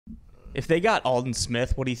If they got Aldon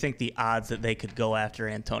Smith, what do you think the odds that they could go after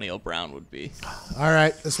Antonio Brown would be? All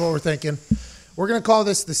right, that's what we're thinking. We're going to call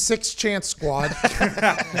this the 6th chance squad.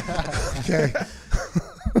 Okay.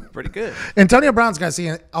 Pretty good. Antonio Brown's going to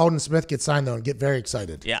see Aldon Smith get signed, though, and get very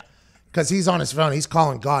excited. Yeah. Because he's on his phone. He's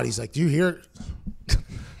calling God. He's like, do you hear?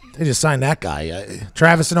 They just signed that guy.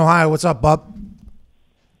 Travis in Ohio, what's up, bub?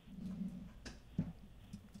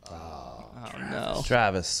 No.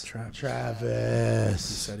 Travis. Travis.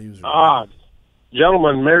 He said he was.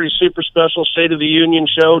 Gentlemen, Merry Super Special State of the Union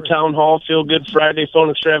Show, Town Hall, Feel Good Friday, Phone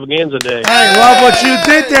Extravaganza Day. Hey, love what you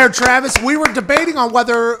did there, Travis. We were debating on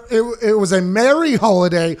whether it was a merry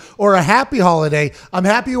holiday or a happy holiday. I'm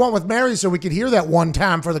happy you went with merry so we could hear that one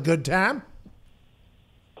time for the good time.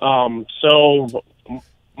 So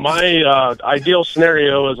my ideal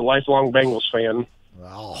scenario is a lifelong Bengals fan.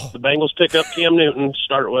 Oh. The Bengals pick up Cam Newton to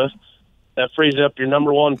start with. That frees up your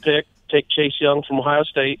number 1 pick. Take Chase Young from Ohio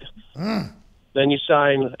State. Then you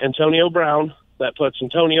sign Antonio Brown. That puts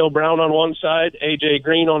Antonio Brown on one side, A.J.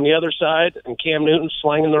 Green on the other side, and Cam Newton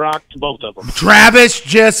slanging the rock to both of them. Travis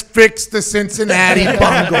just fixed the Cincinnati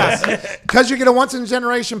Bengals. Because you get a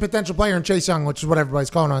once-in-a-generation potential player in Chase Young, which is what everybody's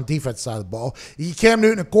calling on the defense side of the ball. You Cam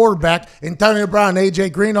Newton at quarterback, Antonio Brown and A.J.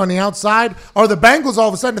 Green on the outside. Are the Bengals all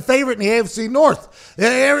of a sudden the favorite in the AFC North?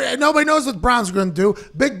 Nobody knows what the Browns are going to do.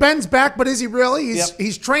 Big Ben's back, but is he really?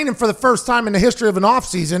 He's training for the first time in the history of an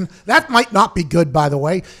offseason. That might not be good, by the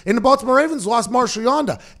way. And the Baltimore Ravens lost Marshall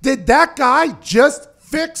Yonda. Did that guy just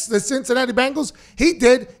fix the Cincinnati Bengals? He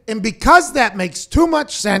did, and because that makes too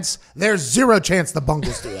much sense, there's zero chance the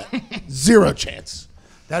Bengals do that. Zero chance.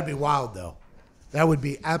 That'd be wild, though. That would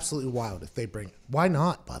be absolutely wild if they bring. Why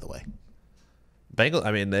not, by the way? Bengals,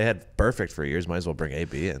 I mean, they had perfect for years. Might as well bring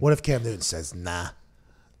AB in. What if Cam Newton says, nah,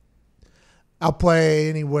 I'll play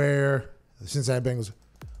anywhere, the Cincinnati Bengals,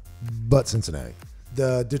 but Cincinnati.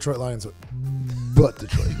 The Detroit Lions, but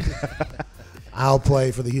Detroit. I'll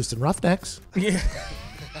play for the Houston Roughnecks. Yeah.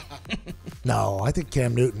 No, I think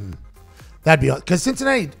Cam Newton. That'd be because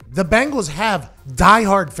Cincinnati, the Bengals have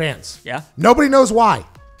diehard fans. Yeah. Nobody knows why.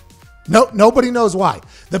 No, nobody knows why.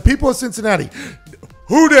 The people of Cincinnati,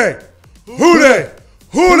 who they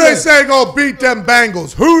say go beat them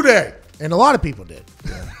Bengals? Who they? And a lot of people did.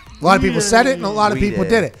 A lot of people said it, and a lot of people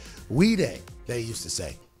did it. We they used to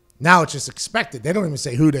say. Now it's just expected. They don't even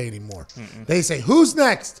say who they anymore. They say who's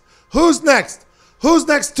next? Who's next? Who's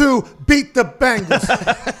next to beat the Bengals?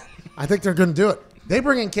 I think they're going to do it. They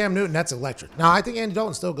bring in Cam Newton. That's electric. Now, I think Andy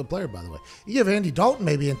Dalton's still a good player, by the way. You give Andy Dalton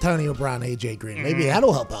maybe Antonio Brown, A.J. Green. Maybe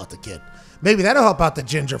that'll help out the kid. Maybe that'll help out the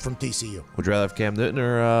ginger from TCU. Would you rather have Cam Newton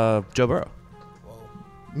or Joe Burrow?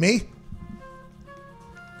 Me?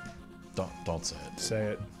 Don't say it. Say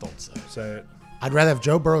it. Don't say it. Say it. I'd rather have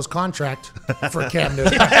Joe Burrow's contract for Cam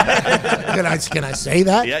Newton. Can I say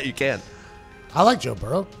that? Yeah, you can. I like Joe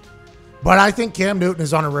Burrow. But I think Cam Newton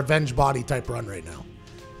is on a revenge body type run right now.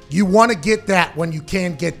 You want to get that when you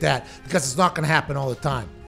can get that because it's not going to happen all the time.